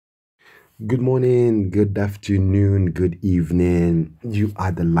Good morning, good afternoon, good evening. You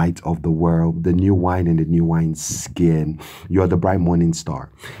are the light of the world, the new wine and the new wine skin. You are the bright morning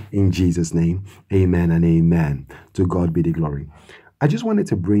star. In Jesus' name, amen and amen. To God be the glory. I just wanted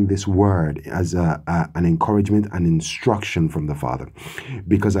to bring this word as an encouragement and instruction from the Father,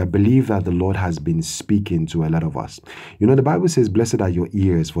 because I believe that the Lord has been speaking to a lot of us. You know, the Bible says, blessed are your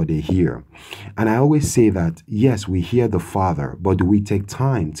ears, for they hear. And I always say that, yes, we hear the Father, but do we take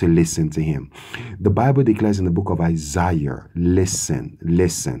time to listen to him? The Bible declares in the book of Isaiah, listen,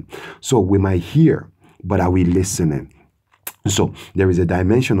 listen. So we might hear, but are we listening? So there is a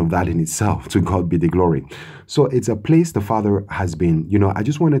dimension of that in itself. To God be the glory. So it's a place the Father has been, I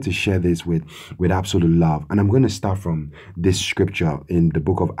just wanted to share this with absolute love. And I'm going to start from this scripture in the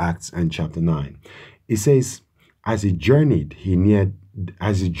book of Acts and chapter 9. It says, as he journeyed, he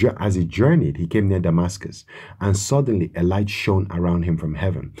came near Damascus, and suddenly a light shone around him from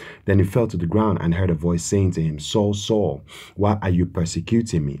heaven. Then he fell to the ground and heard a voice saying to him, Saul, Saul, why are you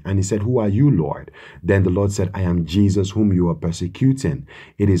persecuting me? And he said, who are you, Lord? Then the Lord said, I am Jesus whom you are persecuting.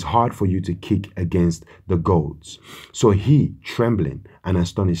 It is hard for you to kick against the goads. So he, trembling and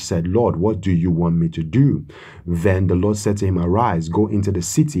astonished, said, Lord, what do you want me to do? Then the Lord said to him, arise, go into the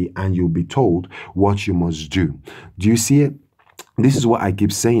city, and you'll be told what you must do. Do you see it? This is what I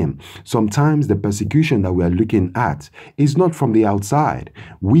keep saying. Sometimes the persecution that we are looking at is not from the outside.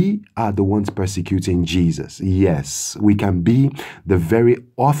 We are the ones persecuting Jesus. Yes, we can be the very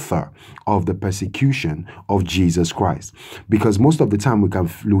author of the persecution of Jesus Christ. Because most of the time we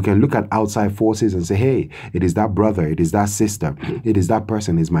can look at outside forces and say, hey, it is that brother, it is that sister, it is that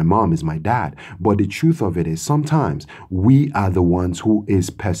person, it's my mom, it's my dad. But the truth of it is sometimes we are the ones who is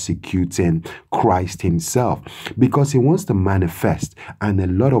persecuting Christ himself, because he wants to manifest, and a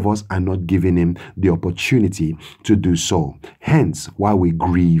lot of us are not giving him the opportunity to do so. Hence why we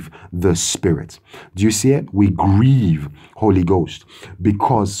grieve the Spirit. Do you see it? We grieve Holy Ghost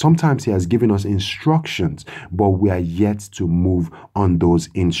because sometimes he has given us instructions, but we are yet to move on those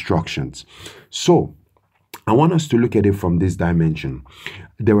instructions. So I want us to look at it from this dimension.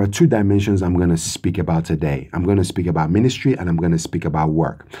 There are two dimensions I'm going to speak about today. I'm going to speak about ministry and I'm going to speak about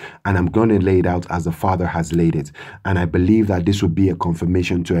work. And I'm going to lay it out as the Father has laid it. And I believe that this will be a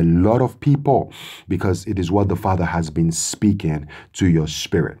confirmation to a lot of people, because it is what the Father has been speaking to your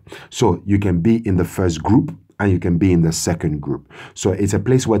spirit. So you can be in the first group and you can be in the second group. So it's a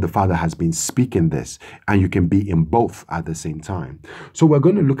place where the Father has been speaking this, and you can be in both at the same time. So we're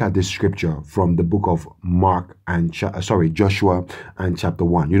going to look at this scripture from the book of Joshua and chapter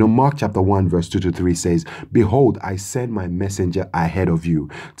 1. You know, Mark chapter 1 verse 2-3 says, behold, I send my messenger ahead of you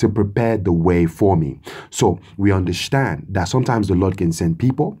to prepare the way for me. So we understand that sometimes the Lord can send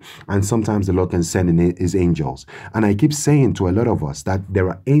people and sometimes the Lord can send his angels. And I keep saying to a lot of us that there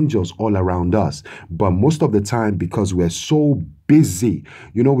are angels all around us, but most of the time, because we're so busy,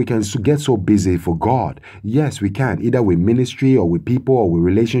 we can get so busy for God. Yes, we can, either with ministry or with people or with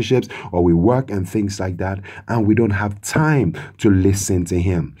relationships or with work and things like that, and we don't have time to listen to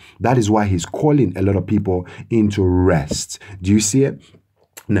him. That is why he's calling a lot of people into rest. Do you see it?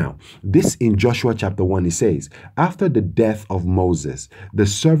 Now, this in Joshua chapter 1, it says, after the death of Moses, the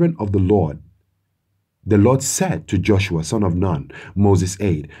servant of the Lord said to Joshua, son of Nun, Moses'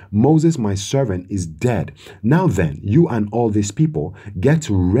 aide, Moses, my servant, is dead. Now then, you and all these people get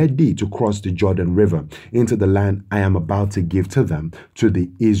ready to cross the Jordan River into the land I am about to give to them, to the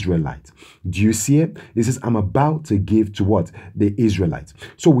Israelites. Do you see it? It says, I'm about to give to what? The Israelites.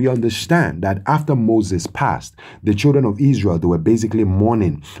 So we understand that after Moses passed, the children of Israel, they were basically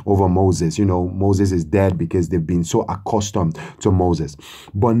mourning over Moses. Moses is dead because they've been so accustomed to Moses.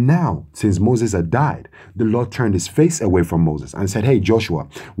 But now, since Moses had died, the Lord turned his face away from Moses and said, hey, Joshua,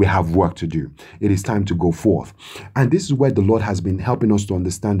 we have work to do. It is time to go forth. And this is where the Lord has been helping us to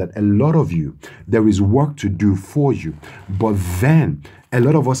understand that a lot of you, there is work to do for you. But then a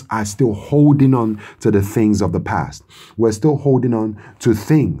lot of us are still holding on to the things of the past. We're still holding on to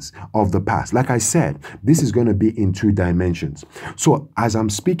things of the past. Like I said, this is going to be in two dimensions. So as I'm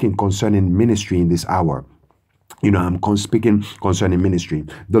speaking concerning ministry in this hour, I'm speaking concerning ministry.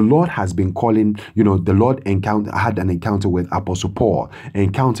 The Lord has been calling, the Lord had an encounter with Apostle Paul,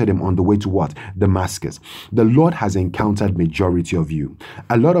 encountered him on the way to what? Damascus. The Lord has encountered majority of you.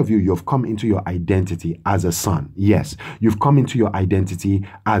 A lot of you, you've come into your identity as a son. Yes, you've come into your identity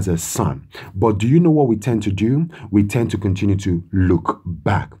as a son. But do you know what we tend to do? We tend to continue to look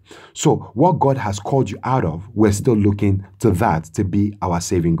back. So what God has called you out of, we're still looking to that to be our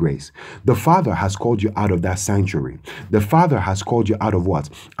saving grace. The Father has called you out of that sanctuary sanctuary. The Father has called you out of what?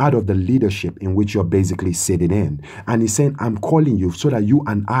 Out of the leadership in which you're basically sitting in. And he's saying, I'm calling you so that you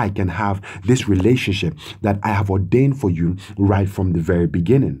and I can have this relationship that I have ordained for you right from the very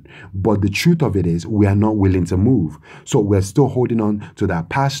beginning. But the truth of it is, we are not willing to move. So we're still holding on to that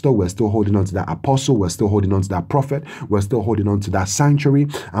pastor. We're still holding on to that apostle. We're still holding on to that prophet. We're still holding on to that sanctuary.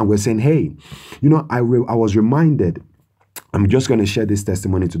 And we're saying, hey, I was reminded, I'm just going to share this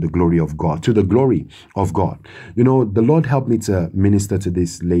testimony to the glory of God, to the glory of God. The Lord helped me to minister to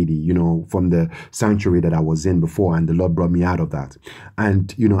this lady, from the sanctuary that I was in before, and the Lord brought me out of that.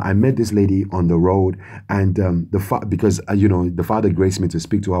 And, I met this lady on the road, and because the Father graced me to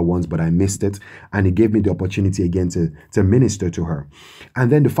speak to her once, but I missed it. And he gave me the opportunity again to minister to her.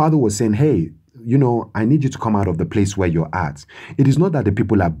 And then the Father was saying, hey, I need you to come out of the place where you're at. It is not that the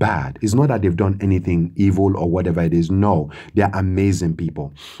people are bad. It's not that they've done anything evil or whatever it is. No, they're amazing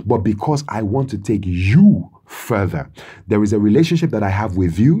people. But because I want to take you further, there is a relationship that I have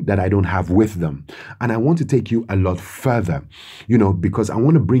with you that I don't have with them. And I want to take you a lot further, because I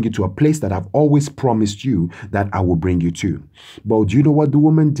want to bring you to a place that I've always promised you that I will bring you to. But do you know what the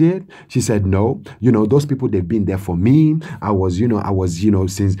woman did? She said, no, those people, they've been there for me. I was,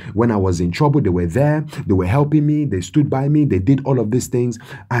 since when I was in trouble, they were there. They were helping me. They stood by me. They did all of these things.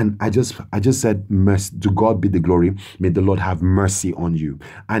 And I just said, to God be the glory. May the Lord have mercy on you.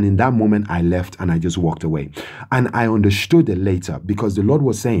 And in that moment, I left and I just walked away. And I understood it later, because the Lord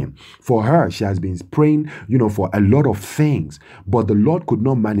was saying, for her, she has been praying, for a lot of things, but the Lord could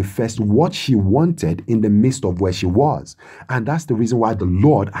not manifest what she wanted in the midst of where she was. And that's the reason why the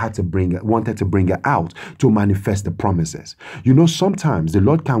Lord wanted to bring her out to manifest the promises. Sometimes the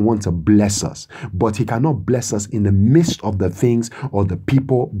Lord can want to bless us, but he cannot bless us in the midst of the things or the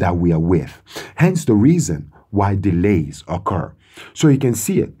people that we are with. Hence the reason why delays occur. So you can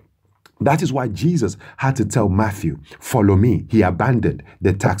see it. That is why Jesus had to tell Matthew, follow me. He abandoned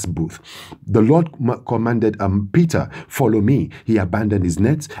the tax booth. The Lord commanded Peter, follow me. He abandoned his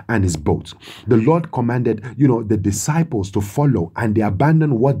nets and his boats. The Lord commanded, the disciples to follow, and they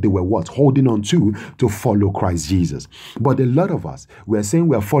abandoned what they were holding on to follow Christ Jesus. But a lot of us, we're saying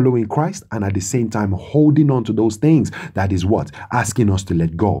we're following Christ, and at the same time holding on to those things that is asking us to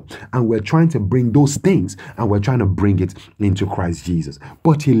let go. And we're trying to bring those things, and we're trying to bring it into Christ Jesus.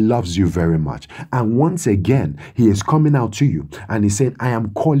 But he loves you very much. And once again, he is coming out to you and he's saying, I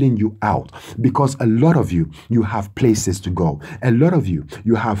am calling you out, because a lot of you have places to go. A lot of you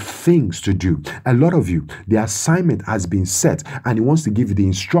have things to do. A lot of you, the assignment has been set and he wants to give you the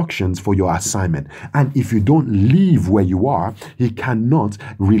instructions for your assignment. And if you don't leave where you are, he cannot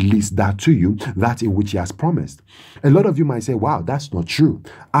release that to you, that in which he has promised. A lot of you might say, wow, that's not true.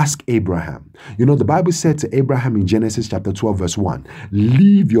 Ask Abraham. The Bible said to Abraham in Genesis chapter 12, verse 1,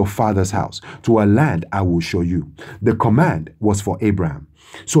 leave your father's house to a land I will show you. The command was for Abraham.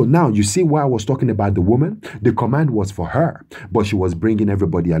 So now you see why I was talking about the woman. The command was for her, but she was bringing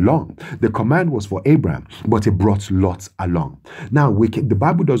everybody along. The command was for Abraham, but it brought Lot along. Now the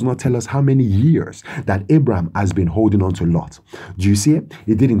Bible does not tell us how many years that Abraham has been holding on to Lot. Do you see it?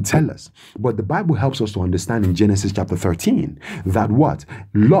 It didn't tell us. But the Bible helps us to understand in Genesis chapter 13 that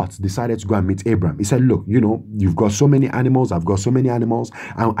Lot decided to go and meet Abraham. He said, look, you've got so many animals. I've got so many animals.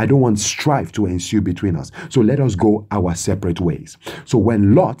 And I don't want strife to ensue between us. So let us go our separate ways. So when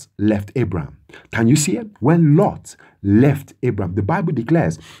Lot left Abram, can you see it? When Lot left Abram, the Bible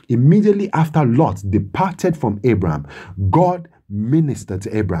declares immediately after Lot departed from Abram, God ministered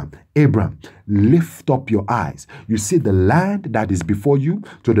to Abram. Abram, lift up your eyes. You see the land that is before you,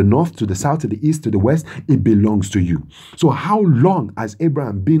 to the north, to the south, to the east, to the west, it belongs to you. So how long has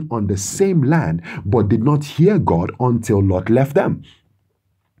Abraham been on the same land but did not hear God until Lot left them?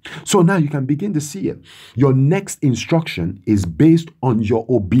 So now you can begin to see it. Your next instruction is based on your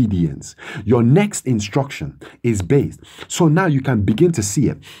obedience. Your next instruction is based. So now you can begin to see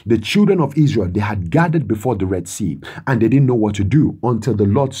it. The children of Israel, they had gathered before the Red Sea and they didn't know what to do until the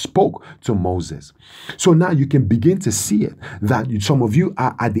Lord spoke to Moses. So now you can begin to see it, that some of you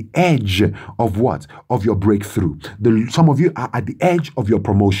are at the edge of what? Of your breakthrough. Some of you are at the edge of your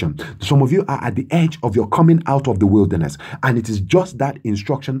promotion. Some of you are at the edge of your coming out of the wilderness. And it is just that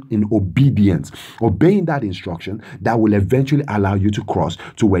instruction in obedience, obeying that instruction, that will eventually allow you to cross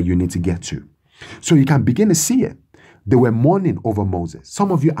to where you need to get to. So you can begin to see it. They were mourning over Moses.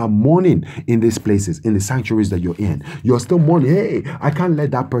 Some of you are mourning in these places, in the sanctuaries that you're in. You're still mourning. Hey, I can't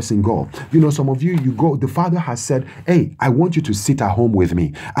let that person go. Some of you go, the Father has said, hey, I want you to sit at home with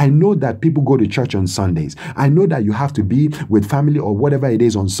me. I know that people go to church on Sundays. I know that you have to be with family or whatever it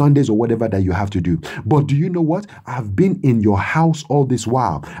is on Sundays or whatever that you have to do. But do you know what? I've been in your house all this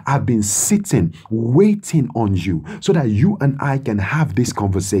while. I've been sitting, waiting on you so that you and I can have this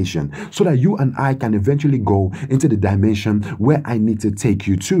conversation, so that you and I can eventually go into the dimension where I need to take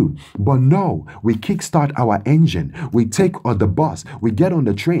you to. But no, we kickstart our engine, we take on the bus, we get on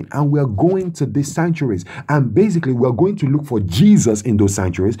the train, and we're going to these sanctuaries. And basically, we're going to look for Jesus in those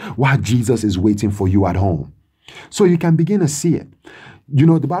sanctuaries while Jesus is waiting for you at home. So you can begin to see it.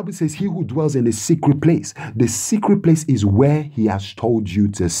 The Bible says, he who dwells in the secret place is where he has told you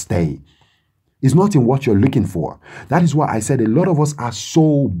to stay. It's not in what you're looking for. That is why I said a lot of us are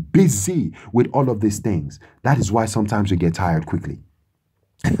so busy with all of these things. That is why sometimes we get tired quickly.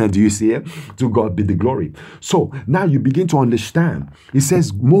 Do you see it? To God be the glory. So now you begin to understand. It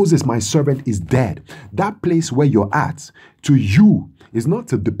says, Moses, my servant, is dead. That place where you're at, to you, is not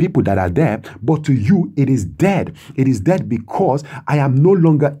to the people that are there, but to you, it is dead. It is dead because I am no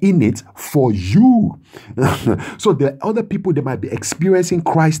longer in it for you. So the other people, they might be experiencing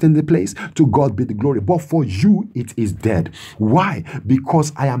Christ in the place. To God be the glory. But for you, it is dead. Why?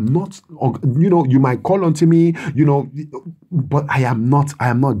 Because I am not, you might call unto me, but I am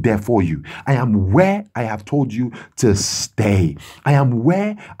not there for you. I am where I have told you to stay. I am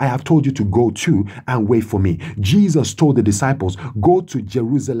where I have told you to go to and wait for me. Jesus told the disciples, go to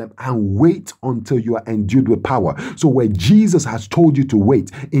Jerusalem and wait until you are endued with power. So where Jesus has told you to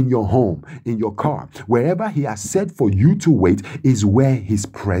wait, in your home, in your car, wherever he has said for you to wait, is where his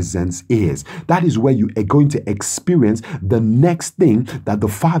presence is. That is where you are going to experience the next thing that the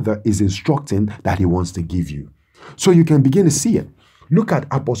Father is instructing that he wants to give you. So you can begin to see it. Look at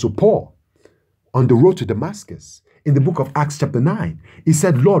Apostle Paul on the road to Damascus. In the book of Acts chapter 9, he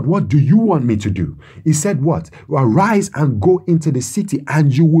said, Lord, what do you want me to do? He said what? Arise and go into the city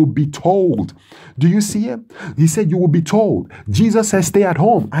and you will be told. Do you see it? He said you will be told. Jesus says stay at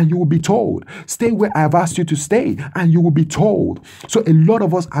home and you will be told. Stay where I have asked you to stay and you will be told. So a lot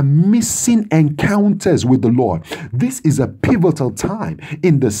of us are missing encounters with the Lord. This is a pivotal time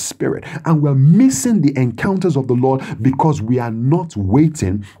in the spirit, and we're missing the encounters of the Lord because we are not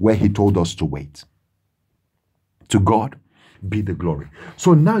waiting where he told us to wait. To God be the glory.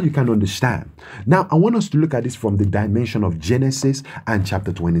 So now you can understand. Now I want us to look at this from the dimension of Genesis and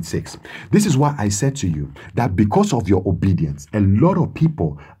chapter 26. This is why I said to you that because of your obedience, a lot of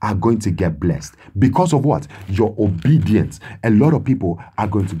people are going to get blessed. Because of what? Your obedience, a lot of people are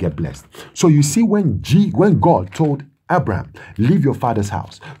going to get blessed. So you see, when God told Abram, leave your father's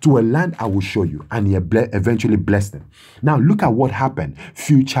house to a land I will show you, and he eventually blessed him. Now look at what happened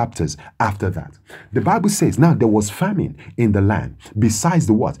few chapters after that. The Bible says, now there was famine in the land, besides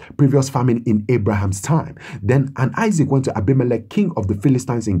the what? Previous famine in Abraham's time. And Isaac went to Abimelech, king of the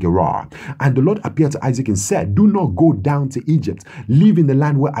Philistines in Gerar. And the Lord appeared to Isaac and said, do not go down to Egypt. Live in the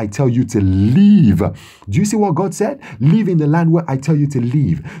land where I tell you to live. Do you see what God said? Live in the land where I tell you to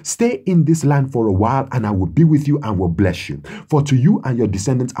live. Stay in this land for a while, and I will be with you and will bless you. For to you and your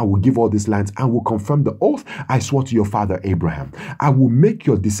descendants I will give all these lands, and will confirm the oath I swore to your father Abraham. I will make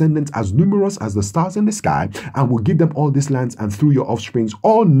your descendants as numerous as the stars in the sky, and will give them all these lands, and through your offsprings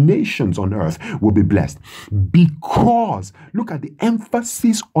all nations on earth will be blessed. Because, look at the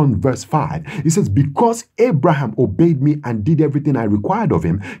emphasis on verse 5. It says, because Abraham obeyed me and did everything I required of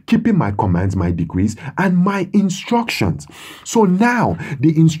him, keeping my commands, my decrees, and my instructions. So now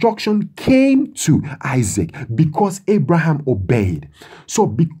the instruction came to Isaac because Abraham obeyed. So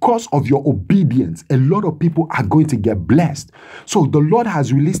because of your obedience, a lot of people are going to get blessed. So the Lord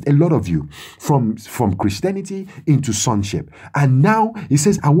has released a lot of you from Christianity into sonship. And now he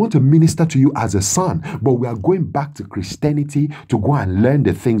says, I want to minister to you as a son, but we are going back to Christianity to go and learn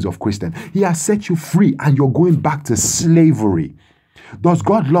the things of Christian. He has set you free and you're going back to slavery. Does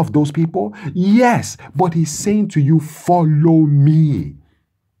God love those people? Yes, but he's saying to you, follow me.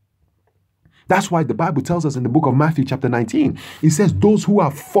 That's why the Bible tells us in the book of Matthew chapter 19, it says, those who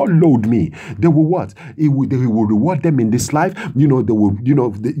have followed me, they will what? They will reward them in this life. They will,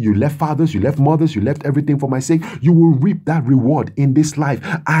 you left fathers, you left mothers, you left everything for my sake. You will reap that reward in this life.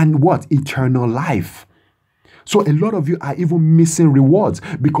 And what? Eternal life. So a lot of you are even missing rewards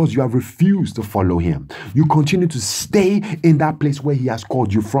because you have refused to follow him. You continue to stay in that place where he has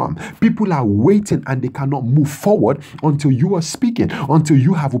called you from. People are waiting and they cannot move forward until you are speaking, until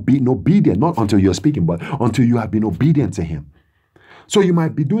you have been obedient, not until you're speaking, but until you have been obedient to him. So you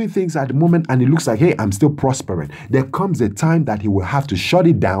might be doing things at the moment and it looks like, hey, I'm still prospering. There comes a time that he will have to shut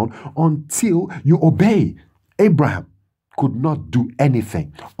it down until you obey. Abraham could not do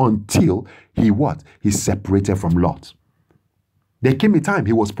anything until he what? He separated from Lot. There came a time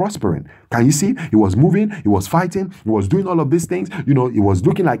he was prospering. Can you see? He was moving, he was fighting, he was doing all of these things. You know, it was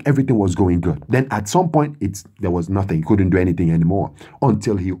looking like everything was going good. Then at some point, there was nothing. He couldn't do anything anymore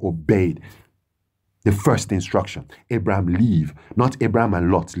until he obeyed the first instruction. Abraham, leave. Not Abraham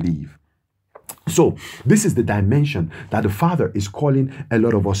and Lot, leave. So this is the dimension that the Father is calling a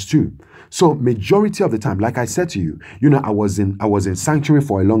lot of us to. So majority of the time, like I said to you, I was in sanctuary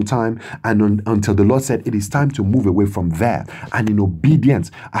for a long time, and until the Lord said it is time to move away from there. And in obedience,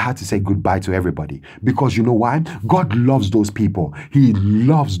 I had to say goodbye to everybody. Because you know why? God loves those people. He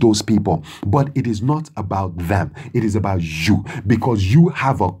loves those people. But it is not about them. It is about you. Because you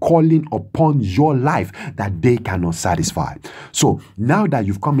have a calling upon your life that they cannot satisfy. So now that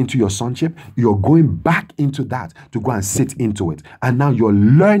you've come into your sonship, you're going back into that to go and sit into it. And now you're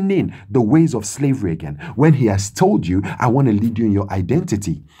learning the ways of slavery again. When he has told you, I want to lead you in your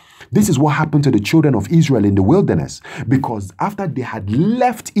identity. This is what happened to the children of Israel in the wilderness. Because after they had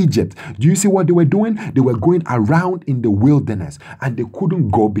left Egypt, do you see what they were doing? They were going around in the wilderness. And they couldn't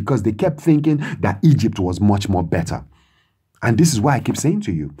go because they kept thinking that Egypt was much more better. And this is why I keep saying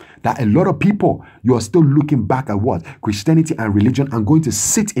to you that a lot of people, you are still looking back at what? Christianity and religion, and going to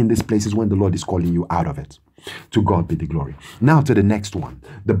sit in these places when the Lord is calling you out of it. To God be the glory. Now to the next one.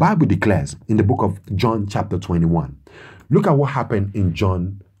 The Bible declares in the book of John chapter 21. Look at what happened in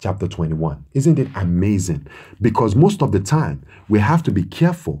John chapter 21. Isn't it amazing? Because most of the time, we have to be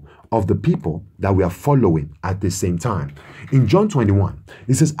careful of the people that we are following at the same time. In John 21,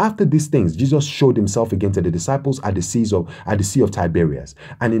 it says, after these things, Jesus showed himself again to the disciples at the Sea of Tiberias.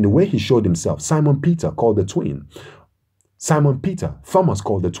 And in the way he showed himself, Simon Peter, called the twin, Simon Peter, Thomas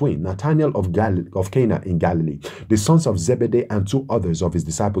called the twin, Nathanael of Cana in Galilee, the sons of Zebedee, and two others of his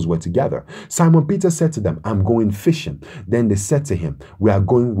disciples were together. Simon Peter said to them, I'm going fishing. Then they said to him, we are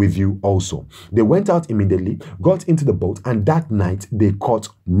going with you also. They went out immediately, got into the boat, and that night they caught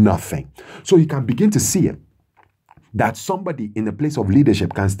nothing. So you can begin to see it, that somebody in a place of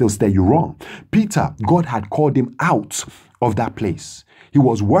leadership can still steer you wrong. Peter, God had called him out of that place. He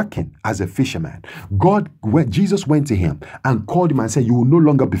was working as a fisherman. Jesus went to him and called him and said, you will no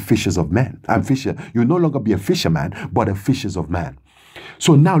longer be fishers of men. You will no longer be a fisherman, but a fishers of men.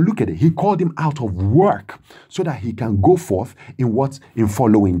 So now look at it. He called him out of work so that he can go forth in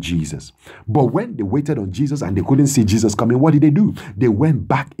following Jesus. But when they waited on Jesus and they couldn't see Jesus coming, what did they do? They went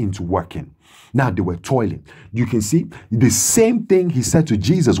back into working. Now they were toiling. You can see the same thing he said to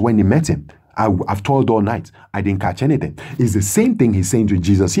Jesus when he met him. I've toiled all night. I didn't catch anything. It's the same thing he's saying to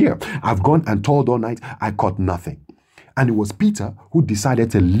Jesus here. I've gone and toiled all night. I caught nothing. And it was Peter who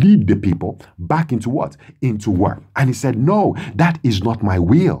decided to lead the people back into what? Into work. And he said, no, that is not my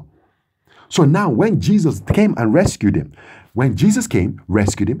will. So now when Jesus came and rescued him, he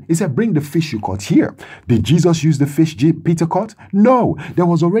said, bring the fish you caught here. Did Jesus use the fish Peter caught? No, there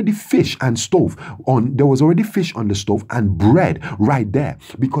was already fish on the stove and bread right there,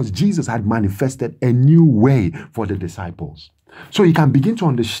 because Jesus had manifested a new way for the disciples. So you can begin to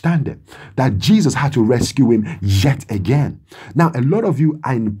understand it, that Jesus had to rescue him yet again. Now, a lot of you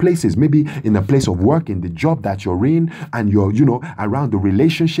are in places, maybe in a place of work, in the job that you're in, and you're, around the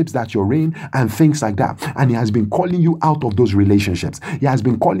relationships that you're in and things like that. And he has been calling you out of those relationships. He has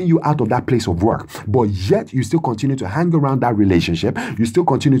been calling you out of that place of work. But yet you still continue to hang around that relationship. You still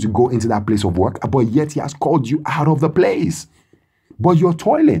continue to go into that place of work. But yet he has called you out of the place. But you're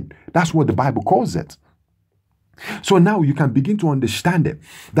toiling. That's what the Bible calls it. So now you can begin to understand it,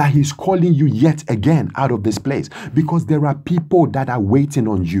 that he's calling you yet again out of this place, because there are people that are waiting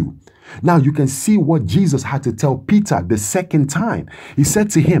on you. Now you can see what Jesus had to tell Peter the second time. He said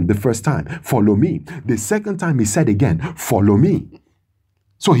to him the first time, follow me. The second time he said again, follow me.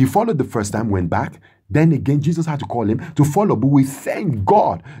 So he followed the first time, went back. Then again, Jesus had to call him to follow. But we thank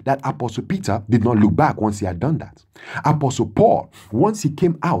God that Apostle Peter did not look back once he had done that. Apostle Paul, once he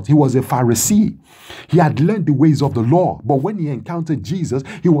came out, he was a Pharisee. He had learned the ways of the law. But when he encountered Jesus,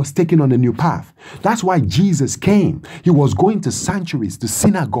 he was taken on a new path. That's why Jesus came. He was going to sanctuaries, to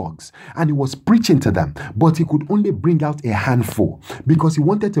synagogues, and he was preaching to them. But he could only bring out a handful, because he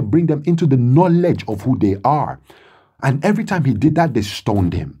wanted to bring them into the knowledge of who they are. And every time he did that, they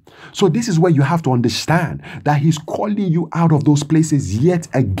stoned him. So this is where you have to understand that he's calling you out of those places yet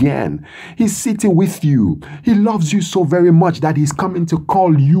again. He's sitting with you. He loves you so very much that he's coming to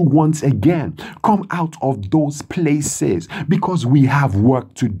call you once again. Come out of those places because we have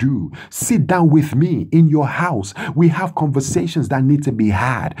work to do. Sit down with me in your house. We have conversations that need to be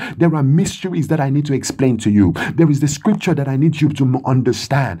had. There are mysteries that I need to explain to you. There is the scripture that I need you to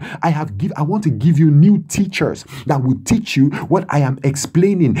understand. I want to give you new teachers that will teach you what I am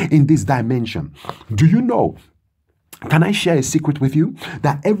explaining in this dimension. Do you know? Can I share a secret with you?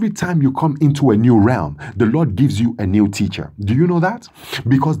 That every time you come into a new realm, the Lord gives you a new teacher. Do you know that?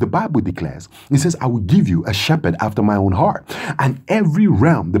 Because the Bible declares, it says, I will give you a shepherd after my own heart. And every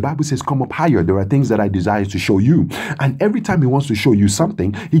realm, the Bible says, come up higher. There are things that I desire to show you. And every time he wants to show you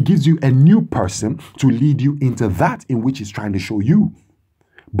something, he gives you a new person to lead you into that in which he's trying to show you.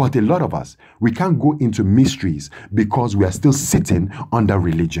 But a lot of us, we can't go into mysteries because we are still sitting under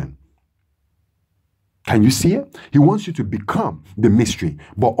religion. Can you see it? He wants you to become the mystery.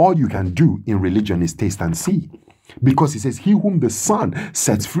 But all you can do in religion is taste and see. Because he says, he whom the Son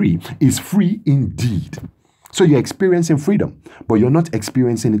sets free is free indeed. So you're experiencing freedom, but you're not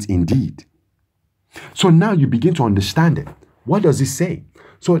experiencing it indeed. So now you begin to understand it. What does it say?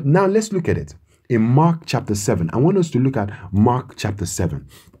 So now let's look at it. In Mark chapter 7, I want us to look at Mark chapter 7.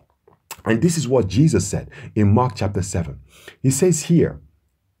 And this is what Jesus said in Mark chapter 7. He says here,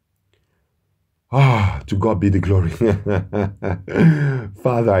 to God be the glory.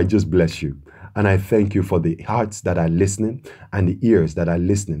 Father, I just bless you. And I thank you for the hearts that are listening and the ears that are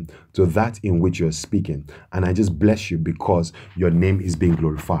listening to that in which you're speaking. And I just bless you because your name is being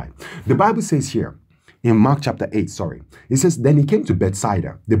glorified. The Bible says here, in Mark chapter 8, it says, then he came to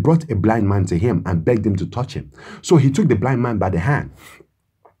Bethsaida. They brought a blind man to him and begged him to touch him. So he took the blind man by the hand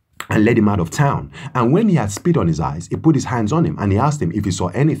and led him out of town. And when he had spit on his eyes, he put his hands on him and he asked him if he saw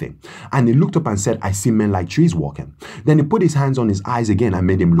anything. And he looked up and said, I see men like trees walking. Then he put his hands on his eyes again and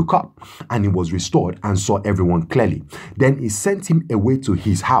made him look up. And he was restored and saw everyone clearly. Then he sent him away to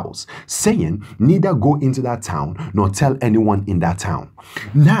his house, saying, neither go into that town nor tell anyone in that town.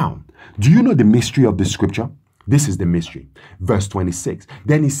 Now, do you know the mystery of the scripture? This is the mystery. Verse 26.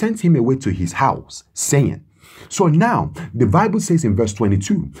 Then he sent him away to his house, saying. So now, the Bible says in verse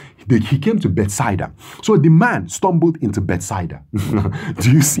 22, that he came to Bethsaida. So the man stumbled into Bethsaida.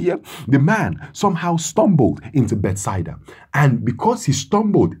 Do you see it? The man somehow stumbled into Bethsaida. And because he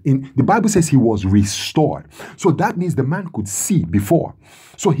stumbled in, the Bible says he was restored. So that means the man could see before.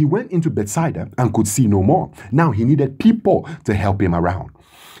 So he went into Bethsaida and could see no more. Now he needed people to help him around.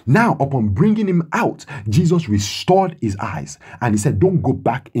 Now, upon bringing him out, Jesus restored his eyes. And he said, don't go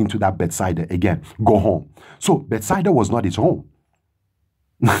back into that Bethsaida again. Go home. So Bethsaida was not his home.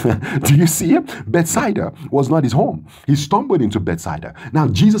 Do you see it? Bethsaida was not his home. He stumbled into Bethsaida. Now,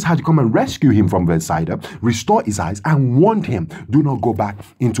 Jesus had to come and rescue him from Bethsaida, restore his eyes, and warned him, do not go back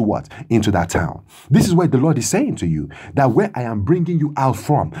into what? Into that town. This is what the Lord is saying to you, that where I am bringing you out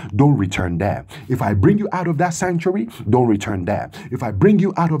from, don't return there. If I bring you out of that sanctuary, don't return there. If I bring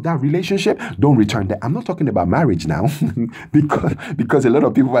you out of that relationship, don't return there. I'm not talking about marriage now, because a lot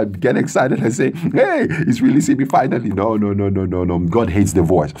of people might get excited and say, hey, it's releasing me finally. No. God hates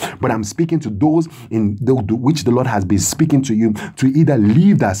the voice. But I'm speaking to those in which the Lord has been speaking to you to either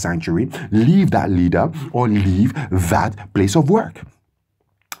leave that sanctuary, leave that leader, or leave that place of work.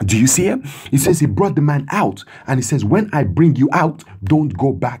 Do you see it? He says he brought the man out, and he says, when I bring you out, don't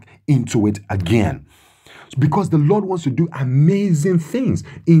go back into it again. Because the Lord wants to do amazing things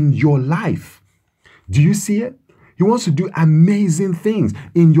in your life. Do you see it? He wants to do amazing things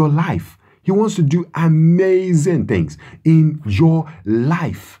in your life. He wants to do amazing things in your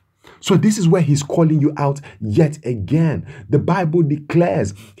life. So this is where he's calling you out yet again. The Bible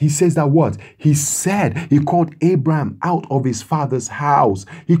declares, he says that what? He said he called Abram out of his father's house.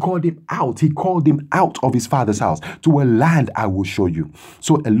 He called him out. He called him out of his father's house to a land I will show you.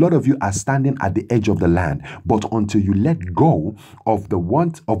 So a lot of you are standing at the edge of the land, but until you let go of the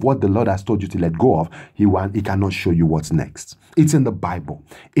want of what the Lord has told you to let go of, he cannot show you what's next. It's in the Bible.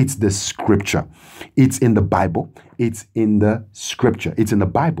 It's the scripture. It's in the Bible. It's in the scripture. It's in the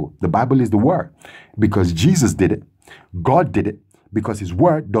Bible. The Bible is the word because Jesus did it. God did it because his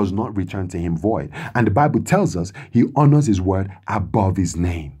word does not return to him void. And the Bible tells us he honors his word above his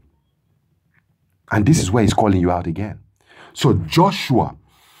name. And this is where he's calling you out again. So Joshua,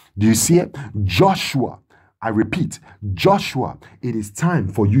 do you see it? Joshua I repeat, Joshua, it is time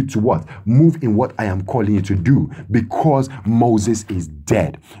for you to what? Move in what I am calling you to do, because Moses is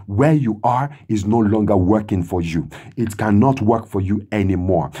dead. Where you are is no longer working for you. It cannot work for you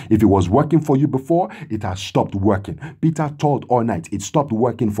anymore. If it was working for you before, it has stopped working. Peter toiled all night. It stopped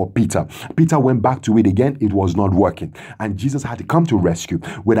working for Peter. Peter went back to it again. It was not working. And Jesus had to come to rescue.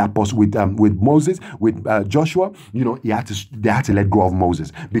 With Moses, with Joshua, they had to let go of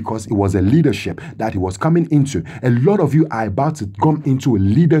Moses, because it was a leadership that he was coming into. A lot of you are about to come into a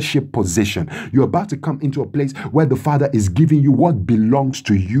leadership position. You're about to come into a place where the Father is giving you what belongs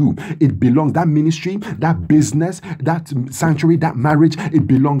to you. It belongs, that ministry, that business, that sanctuary, that marriage, it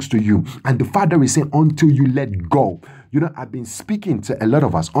belongs to you. And the Father is saying, until you let go. I've been speaking to a lot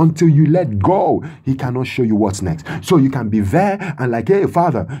of us. Until you let go, he cannot show you what's next. So you can be there and like, hey,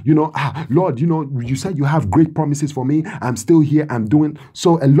 Father, Lord, you said you have great promises for me. I'm still here. I'm doing.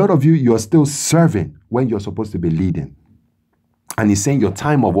 So a lot of you, you're still serving when you're supposed to be leading. And he's saying your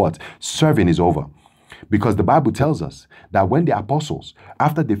time of what? Serving is over. Because the Bible tells us that when the apostles,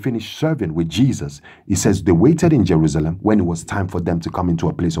 after they finished serving with Jesus, it says they waited in Jerusalem when it was time for them to come into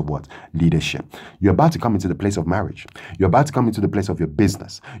a place of what? Leadership. You're about to come into the place of marriage. You're about to come into the place of your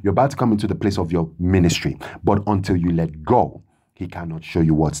business. You're about to come into the place of your ministry. But until you let go, he cannot show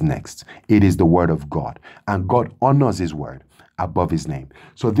you what's next. It is the word of God. And God honors his word above his name.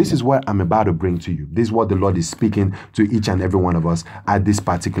 So this is what I'm about to bring to you. This is what the Lord is speaking to each and every one of us at this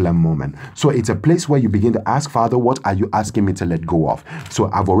particular moment. So it's a place where you begin to ask, Father, what are you asking me to let go of? So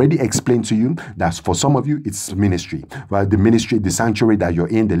I've already explained to you that for some of you, it's ministry. Well, the ministry, the sanctuary that you're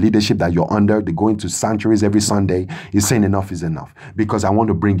in, the leadership that you're under, the going to sanctuaries every Sunday is saying enough is enough, because I want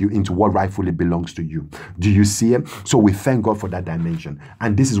to bring you into what rightfully belongs to you. Do you see it? So we thank God for that dimension.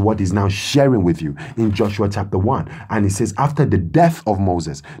 And this is what he's now sharing with you in Joshua chapter 1. And he says, after the death of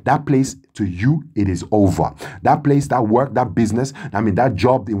Moses, that place to you, it is over. That place, that work, that business, that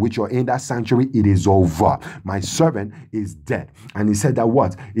job in which you're in, that sanctuary, it is over. My servant is dead. And he said that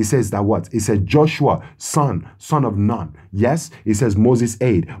what? He says that what? He said, Joshua, son of Nun. Yes, he says, Moses'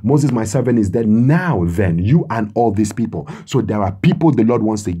 aide. Moses, my servant, is dead. Now then, you and all these people. So there are people the Lord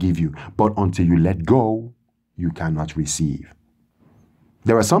wants to give you, but until you let go, you cannot receive.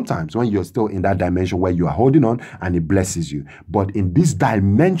 There are some times when you're still in that dimension where you are holding on and it blesses you. But in this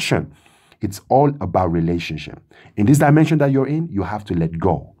dimension, it's all about relationship. In this dimension that you're in, you have to let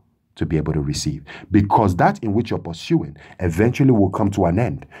go to be able to receive. Because that in which you're pursuing eventually will come to an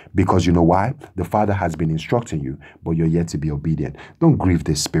end. Because you know why? The Father has been instructing you, but you're yet to be obedient. Don't grieve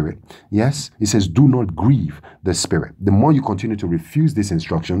the Spirit. Yes? He says, do not grieve the Spirit. The more you continue to refuse these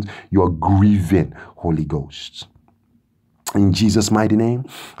instructions, you're grieving Holy Ghost. In Jesus' mighty name,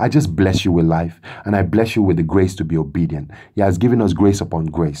 I just bless you with life, and I bless you with the grace to be obedient. He has given us grace upon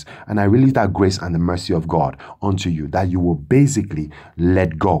grace, and I release that grace and the mercy of God unto you, that you will basically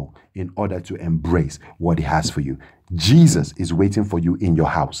let go in order to embrace what he has for you. Jesus is waiting for you in your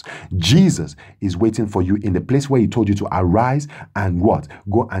house. Jesus is waiting for you in the place where he told you to arise and what?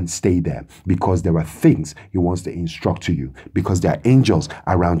 Go and stay there, because there are things he wants to instruct to you, because there are angels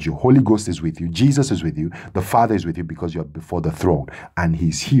around you. Holy Ghost is with you. Jesus is with you. The Father is with you, because you're before the throne, and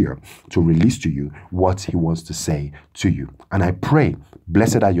he's here to release to you what he wants to say to you. And I pray,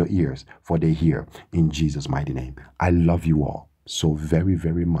 blessed are your ears, for they hear, in Jesus' mighty name. I love you all so very,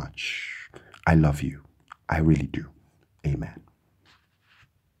 very much. I love you. I really do. Amen.